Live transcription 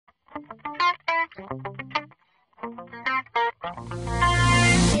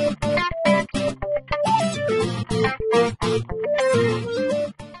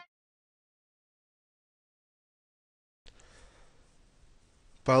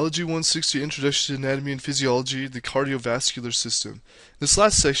Biology 160 Introduction to Anatomy and Physiology, the Cardiovascular System. This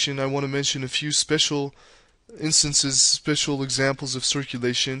last section I want to mention a few special instances, special examples of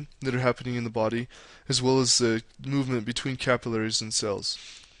circulation that are happening in the body, as well as the movement between capillaries and cells.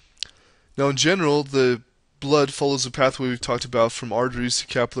 Now in general, the blood follows a pathway we've talked about from arteries to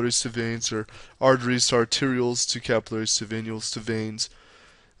capillaries to veins, or arteries to arterioles to capillaries to venules to veins.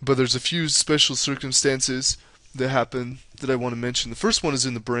 But there's a few special circumstances that happen that I want to mention. The first one is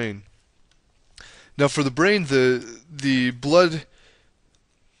in the brain. Now for the brain, the blood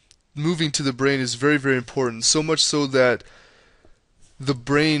moving to the brain is very, very important, so much so that the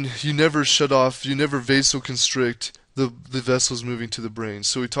brain, you never shut off, you never vasoconstrict the vessels moving to the brain.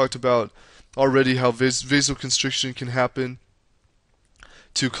 So we talked about already how vasoconstriction can happen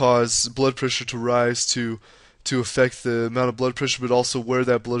to cause blood pressure to rise, to affect the amount of blood pressure, but also where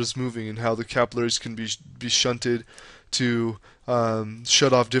that blood is moving and how the capillaries can be shunted to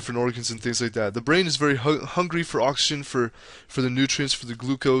shut off different organs and things like that. The brain is very hungry for oxygen, for the nutrients, for the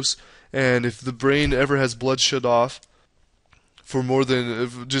glucose, and if the brain ever has blood shut off for more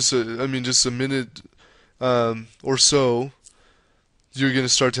than just a minute or so, you're going to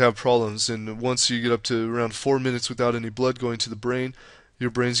start to have problems. And once you get up to around 4 minutes without any blood going to the brain, your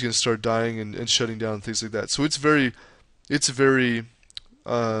brain's going to start dying and shutting down and things like that. So it's very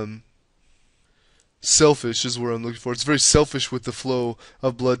selfish is what I'm looking for. It's very selfish with the flow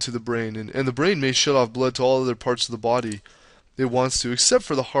of blood to the brain, and the brain may shut off blood to all other parts of the body it wants to, except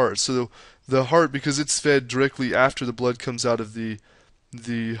for the heart. So the heart, because it's fed directly after the blood comes out of the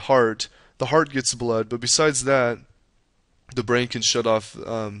heart gets blood, but besides that, the brain can shut off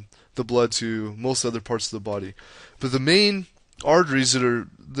the blood to most other parts of the body. But the main arteries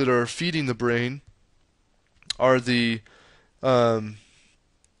that are feeding the brain are the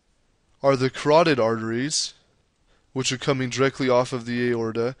carotid arteries, which are coming directly off of the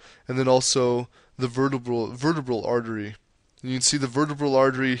aorta, and then also the vertebral artery. And you can see the vertebral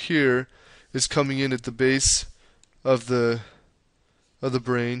artery here is coming in at the base of the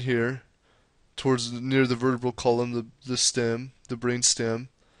brain here, towards near the vertebral column, the stem, the brain stem,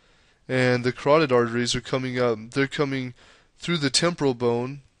 and the carotid arteries are coming up. They're coming through the temporal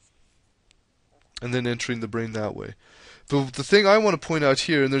bone and then entering the brain that way. But the thing I want to point out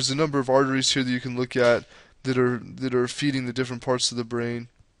here, and there's a number of arteries here that you can look at that are feeding the different parts of the brain.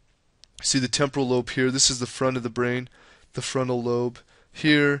 See the temporal lobe here. This is the front of the brain, the frontal lobe.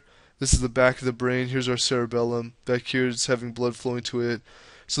 Here, this is the back of the brain. Here's our cerebellum. Back here, it's having blood flowing to it.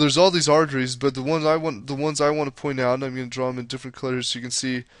 So there's all these arteries, but the ones I want to point out, and I'm going to draw them in different colors so you can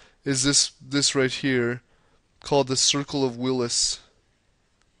see, is this right here, called the circle of Willis.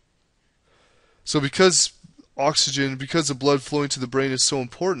 So because oxygen, because the blood flowing to the brain is so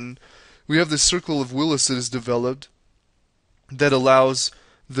important, we have this circle of Willis that is developed that allows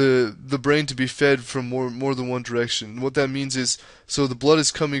the brain to be fed from more than one direction. What that means is, so the blood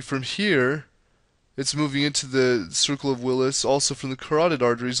is coming from here, it's moving into the circle of Willis, also from the carotid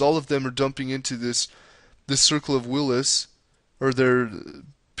arteries. All of them are dumping into this circle of Willis, or they're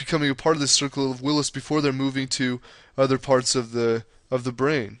becoming a part of this circle of Willis before they're moving to other parts of the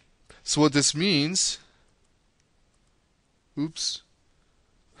brain. So what this means, oops,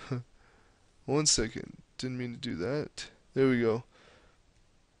 1 second, didn't mean to do that. There we go.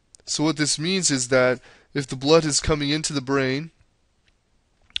 So what this means is that if the blood is coming into the brain,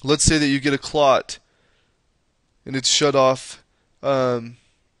 let's say that you get a clot and it's shut off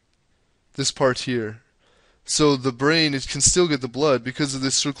this part here. So the brain, it can still get the blood because of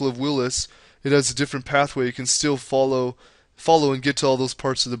this circle of Willis. It has a different pathway. It can still follow and get to all those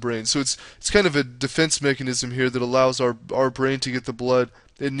parts of the brain. So it's kind of a defense mechanism here that allows our brain to get the blood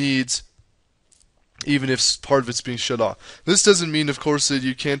it needs, even if part of it's being shut off. This doesn't mean, of course, that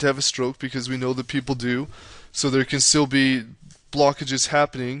you can't have a stroke, because we know that people do. So there can still be blockages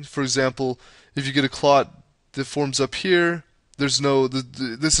happening. For example, if you get a clot that forms up here, this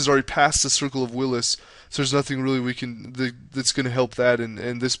is already past the circle of Willis, so there's nothing really that's going to help that,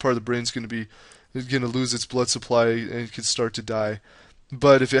 and this part of the brain's going to lose its blood supply and it can start to die.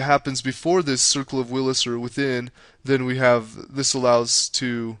 But if it happens before this circle of Willis or within, then this allows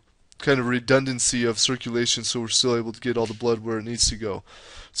to kind of redundancy of circulation, so we're still able to get all the blood where it needs to go.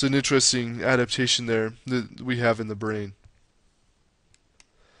 It's an interesting adaptation there that we have in the brain.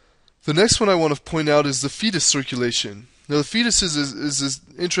 The next one I want to point out is the fetus circulation. Now the fetus is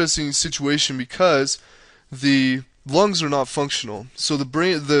an interesting situation because the lungs are not functional. So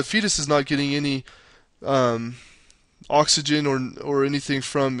the fetus is not getting any um, oxygen or anything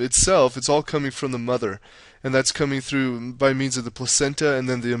from itself. It's all coming from the mother, and that's coming through by means of the placenta and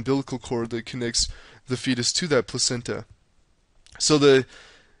then the umbilical cord that connects the fetus to that placenta. So the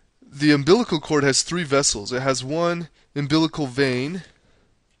umbilical cord has three vessels. It has one umbilical vein,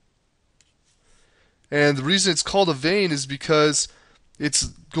 and the reason it's called a vein is because it's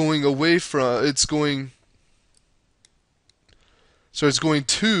going away from it's going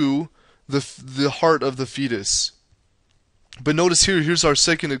to the heart of the fetus. But notice here's our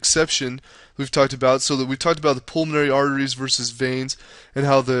second exception we've talked about. So that we talked about the pulmonary arteries versus veins, and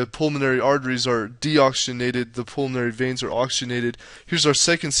how the pulmonary arteries are deoxygenated, the pulmonary veins are oxygenated. Here's our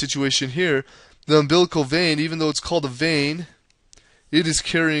second situation here. The umbilical vein, even though it's called a vein, it is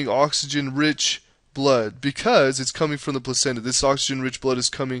carrying oxygen-rich blood because it's coming from the placenta. This oxygen-rich blood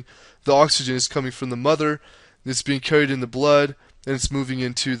the oxygen is coming from the mother, it's being carried in the blood, and it's moving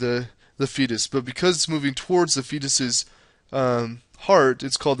into the fetus. But because it's moving towards the fetus's heart,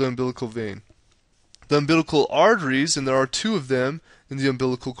 it's called the umbilical vein. The umbilical arteries, and there are two of them in the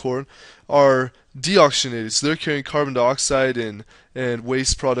umbilical cord, are deoxygenated. So they're carrying carbon dioxide and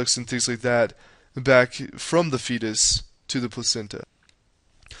waste products and things like that back from the fetus to the placenta.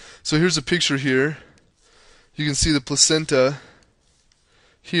 So here's a picture here. You can see the placenta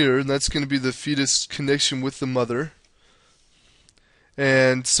here, and that's going to be the fetus connection with the mother.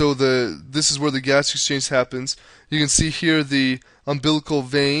 And so this is where the gas exchange happens. You can see here the umbilical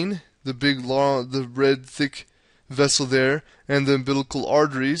vein, the big long, the red thick vessel there, and the umbilical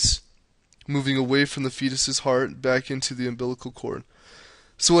arteries moving away from the fetus's heart back into the umbilical cord.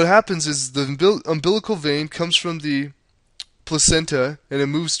 So what happens is the umbilical vein comes from the placenta, and it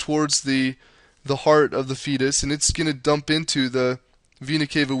moves towards the heart of the fetus, and it's going to dump into the vena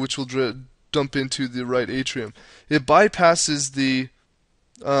cava, which will dump into the right atrium. It bypasses the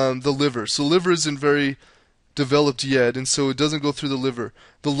liver. So liver isn't very developed yet, and so it doesn't go through the liver.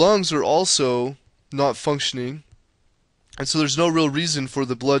 The lungs are also not functioning, and so there's no real reason for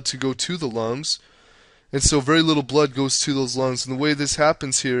the blood to go to the lungs, and so very little blood goes to those lungs. And the way this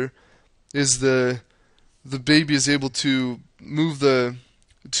happens here is the baby is able to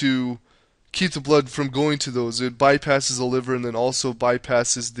to keep the blood from going to those. It bypasses the liver and then also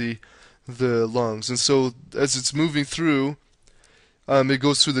bypasses the lungs. And so as it's moving through, it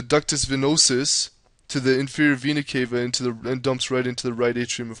goes through the ductus venosus to the inferior vena cava and dumps right into the right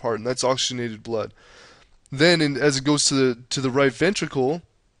atrium of heart, and that's oxygenated blood. Then as it goes to the right ventricle,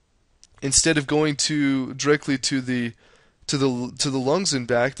 instead of going directly to the lungs and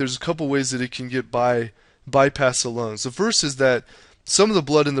back, there's a couple ways that it can bypass the lungs. The first is that some of the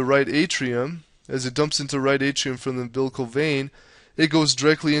blood in the right atrium, as it dumps into the right atrium from the umbilical vein, it goes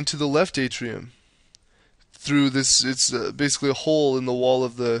directly into the left atrium through this. It's basically a hole in the wall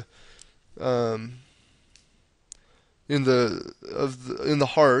of the in the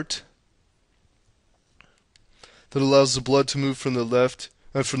heart that allows the blood to move from the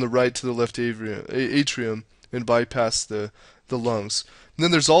right to the left atrium and bypass the lungs. And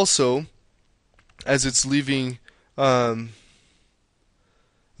then there's also, as it's leaving the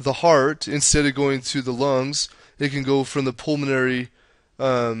heart, instead of going to the lungs, it can go from the pulmonary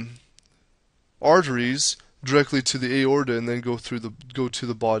arteries directly to the aorta and then go to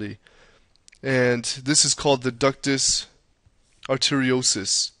the body. And this is called the ductus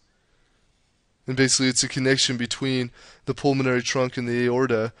arteriosus. And basically it's a connection between the pulmonary trunk and the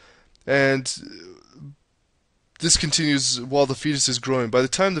aorta, and this continues while the fetus is growing. By the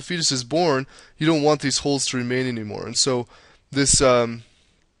time the fetus is born, you don't want these holes to remain anymore, and so this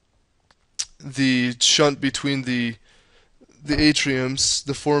the shunt between the atriums,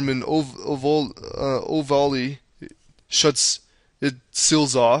 the foramen ovale, it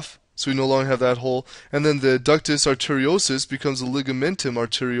seals off, so we no longer have that hole, and then the ductus arteriosus becomes a ligamentum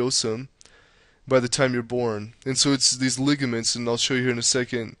arteriosum by the time you're born. And so it's these ligaments, and I'll show you here in a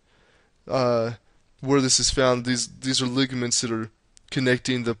second where this is found. These are ligaments that are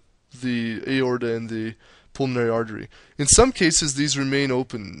connecting the aorta and the pulmonary artery. In some cases, these remain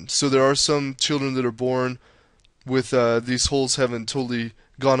open. So there are some children that are born with these holes haven't totally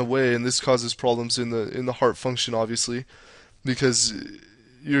gone away, and this causes problems in the heart function, obviously, because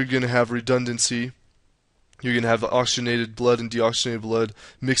you're going to have redundancy. You're going to have oxygenated blood and deoxygenated blood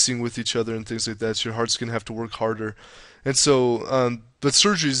mixing with each other and things like that. So your heart's going to have to work harder. And so, but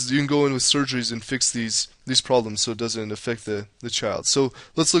surgeries, you can go in with surgeries and fix these problems so it doesn't affect the child. So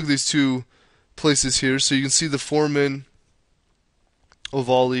let's look at these two places here. So you can see the foramen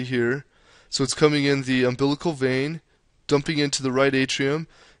ovale here. So it's coming in the umbilical vein, dumping into the right atrium.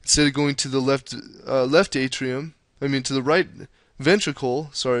 Instead of going to the left atrium, to the right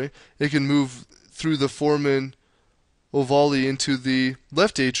ventricle, it can move through the foramen ovale into the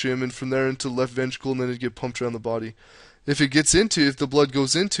left atrium, and from there into the left ventricle, and then it get pumped around the body. If the blood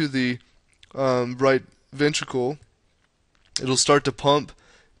goes into the right ventricle, it'll start to pump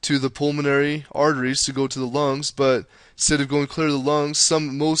to the pulmonary arteries to go to the lungs, but instead of going clear to the lungs,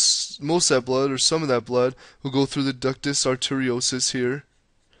 most of that blood, or some of that blood, will go through the ductus arteriosus here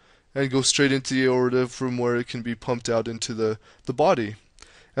and go straight into the aorta, from where it can be pumped out into the body.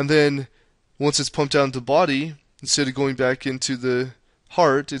 And then once it's pumped out into the body, instead of going back into the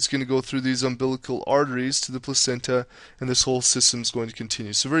heart, it's going to go through these umbilical arteries to the placenta, and this whole system is going to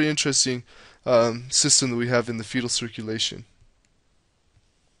continue. So very interesting system that we have in the fetal circulation.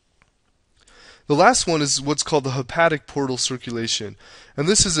 The last one is what's called the hepatic portal circulation. And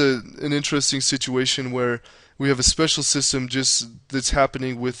this is an interesting situation where we have a special system that's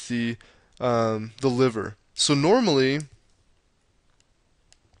happening with the liver. So normally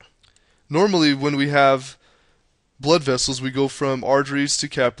when we have blood vessels, we go from arteries to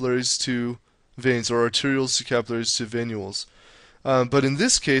capillaries to veins, or arterioles to capillaries to venules. But in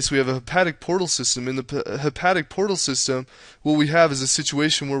this case, we have a hepatic portal system. In the hepatic portal system, what we have is a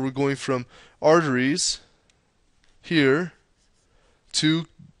situation where we're going from arteries here to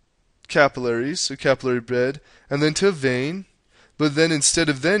capillaries, a capillary bed, and then to a vein. But then instead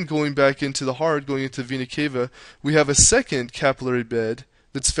of then going back into the heart, going into vena cava, we have a second capillary bed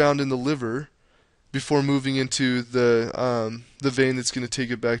that's found in the liver before moving into the vein that's going to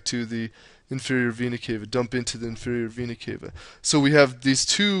take it back to the inferior vena cava, dump into the inferior vena cava. So we have these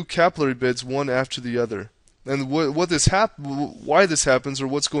two capillary beds, one after the other. And why this happens, or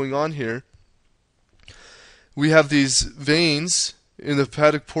what's going on here, we have these veins in the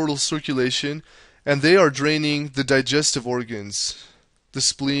hepatic portal circulation, and they are draining the digestive organs, the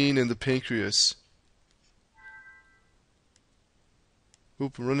spleen and the pancreas.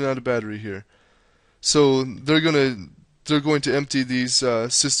 Oop, I'm running out of battery here. So they're going to empty these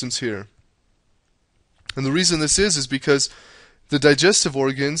systems here. And the reason this is because the digestive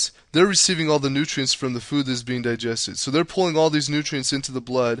organs, they're receiving all the nutrients from the food that's being digested. So they're pulling all these nutrients into the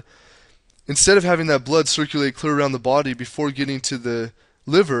blood. Instead of having that blood circulate clear around the body before getting to the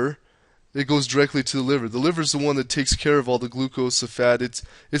liver, it goes directly to the liver. The liver is the one that takes care of all the glucose, the fat. It's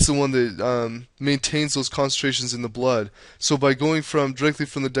the one that maintains those concentrations in the blood. So by going directly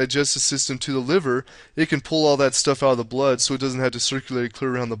from the digestive system to the liver, it can pull all that stuff out of the blood, so it doesn't have to circulate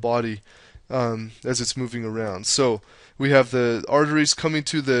clear around the body as it's moving around. So we have the arteries coming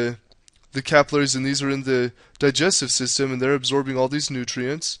to the capillaries, and these are in the digestive system, and they're absorbing all these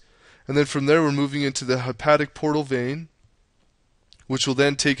nutrients. And then from there, we're moving into the hepatic portal vein, which will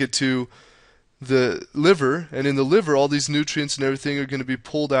then take it to the liver. And in the liver, all these nutrients and everything are going to be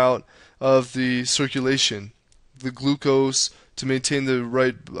pulled out of the circulation. The glucose to maintain the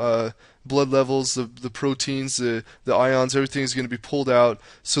right blood levels, the proteins, the ions, everything is going to be pulled out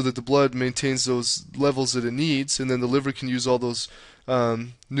so that the blood maintains those levels that it needs, and then the liver can use all those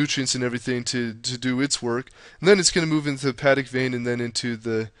nutrients and everything to do its work. And then it's going to move into the hepatic vein and then into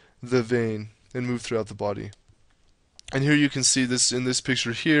the vein and move throughout the body. And here you can see this in this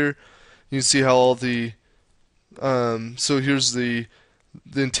picture here. You can see how all the so here's the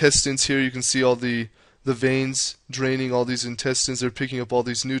intestines here. You can see all the veins draining all these intestines. They're picking up all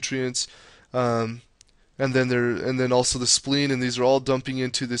these nutrients, and then also the spleen, and these are all dumping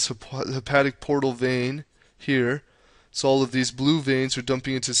into this hepatic portal vein here. So all of these blue veins are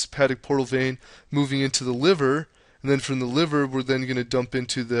dumping into this hepatic portal vein, moving into the liver. And then from the liver, we're then going to dump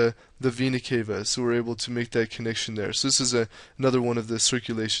into the vena cava, so we're able to make that connection there. So this is another one of the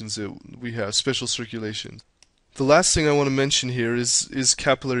circulations that we have, special circulation. The last thing I want to mention here is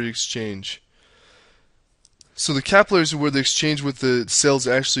capillary exchange. So the capillaries are where the exchange with the cells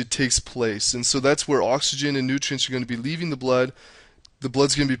actually takes place, and so that's where oxygen and nutrients are going to be leaving the blood. The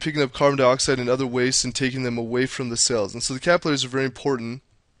blood's going to be picking up carbon dioxide and other wastes and taking them away from the cells. And so the capillaries are very important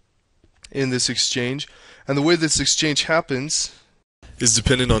in this exchange. And the way this exchange happens is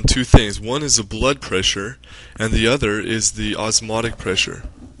dependent on two things. One is the blood pressure, and the other is the osmotic pressure.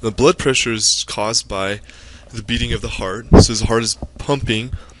 The blood pressure is caused by the beating of the heart. So as the heart is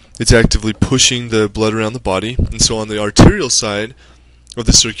pumping, it's actively pushing the blood around the body. And so on the arterial side of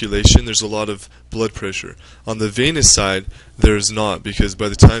the circulation, there's a lot of blood pressure. On the venous side, there's not, because by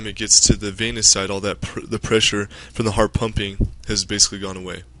the time it gets to the venous side, all that the pressure from the heart pumping has basically gone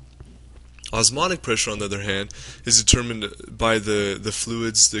away. Osmotic pressure, on the other hand, is determined by the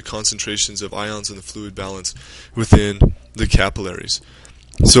fluids, the concentrations of ions and the fluid balance within the capillaries.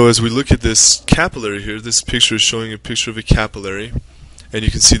 So as we look at this capillary here, this picture is showing a picture of a capillary, and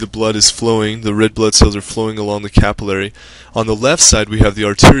you can see the blood is flowing. The red blood cells are flowing along the capillary. On the left side we have the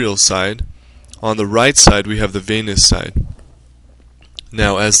arterial side. On the right side we have the venous side.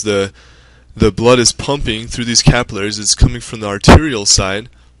 Now as the blood is pumping through these capillaries, it's coming from the arterial side.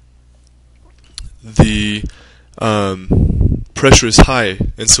 The pressure is high,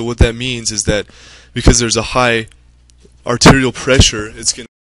 and so what that means is that because there's a high arterial pressure, it's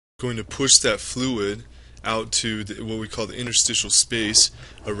going to push that fluid out to what we call the interstitial space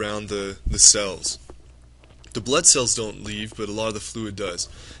around the cells. The blood cells don't leave, but a lot of the fluid does.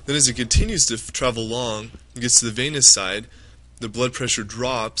 Then as it continues to travel along and gets to the venous side, the blood pressure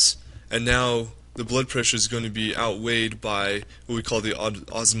drops, and now the blood pressure is going to be outweighed by what we call the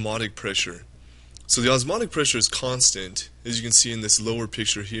osmotic pressure. So the osmotic pressure is constant, as you can see in this lower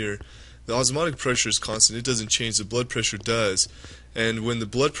picture here. The osmotic pressure is constant, it doesn't change, the blood pressure does. And when the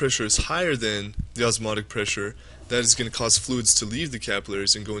blood pressure is higher than the osmotic pressure, that is going to cause fluids to leave the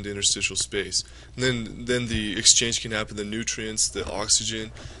capillaries and go into interstitial space. And then the exchange can happen, the nutrients, the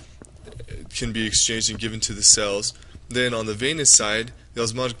oxygen can be exchanged and given to the cells. Then on the venous side, the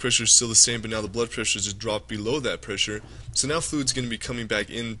osmotic pressure is still the same, but now the blood pressure has just dropped below that pressure. So now fluid's going to be coming back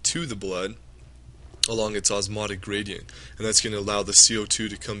into the blood along its osmotic gradient, and that's going to allow the CO2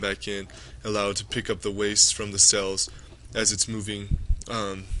 to come back in, allow it to pick up the waste from the cells as it's moving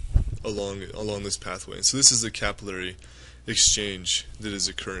along this pathway. And so this is the capillary exchange that is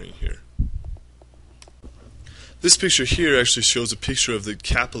occurring here. This picture here actually shows a picture of the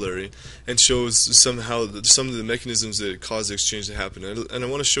capillary and shows some of the mechanisms that cause the exchange to happen. And I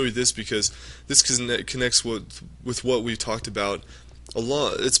want to show you this because this connects with what we talked about a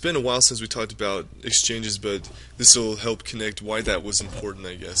lot. It's been a while since we talked about exchanges, but this will help connect why that was important,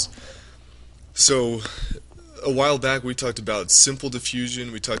 I guess. So a while back we talked about simple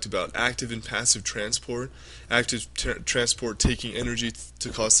diffusion, we talked about active and passive transport. Active transport taking energy to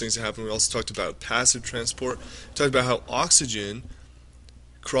cause things to happen. We also talked about passive transport. We talked about how oxygen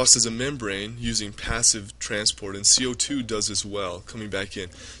crosses a membrane using passive transport, and CO2 does as well, coming back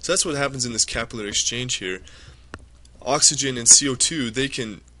in. So that's what happens in this capillary exchange here. Oxygen and CO2, they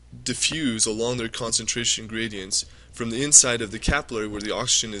can diffuse along their concentration gradients from the inside of the capillary where the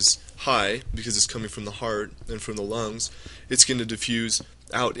oxygen is high because it's coming from the heart and from the lungs. It's going to diffuse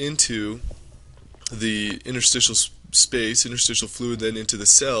out into the interstitial space, interstitial fluid, then into the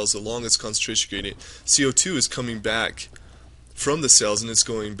cells along its concentration gradient. CO2 is coming back from the cells and it's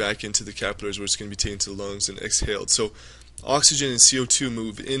going back into the capillaries where it's going to be taken to the lungs and exhaled. So oxygen and CO2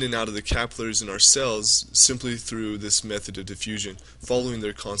 move in and out of the capillaries in our cells simply through this method of diffusion, following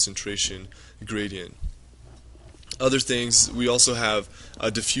their concentration gradient. Other things, we also have a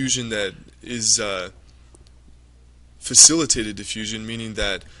diffusion that is facilitated diffusion, meaning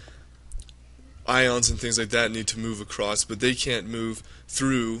that ions and things like that need to move across, but they can't move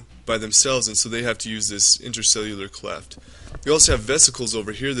through by themselves, and so they have to use this intercellular cleft. We also have vesicles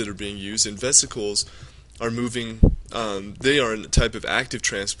over here that are being used, and vesicles are moving, they are a type of active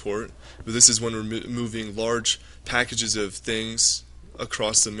transport, but this is when we're moving large packages of things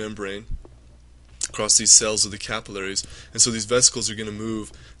across the membrane, across these cells of the capillaries, and so these vesicles are going to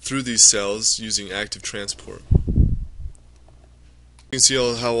move through these cells using active transport. You can see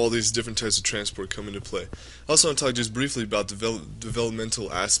how all these different types of transport come into play. I also want to talk just briefly about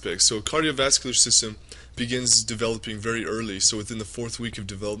developmental aspects. So cardiovascular system begins developing very early. So within the 4th week of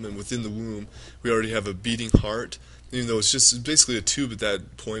development, within the womb, we already have a beating heart, even though it's basically a tube at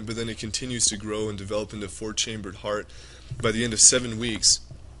that point, but then it continues to grow and develop into a 4-chambered heart by the end of 7 weeks.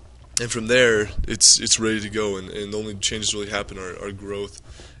 And from there, it's ready to go, and the only changes really happen are growth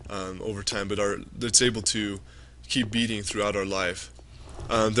over time, but it's able to keep beating throughout our life.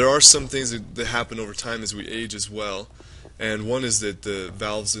 There are some things that happen over time as we age as well, and one is that the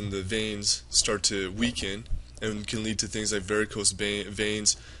valves in the veins start to weaken and can lead to things like varicose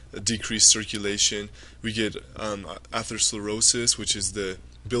veins, decreased circulation. We get atherosclerosis, which is the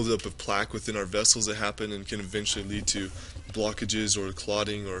buildup of plaque within our vessels that happen and can eventually lead to blockages or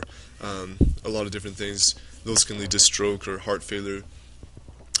clotting or a lot of different things. Those can lead to stroke or heart failure.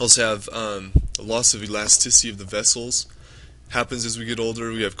 Also have a loss of elasticity of the vessels. Happens as we get older.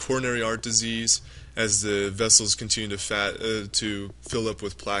 We have coronary artery disease as the vessels continue to fill up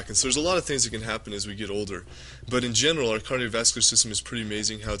with plaque. And so there's a lot of things that can happen as we get older. But in general, our cardiovascular system is pretty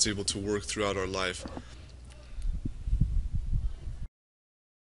amazing how it's able to work throughout our life.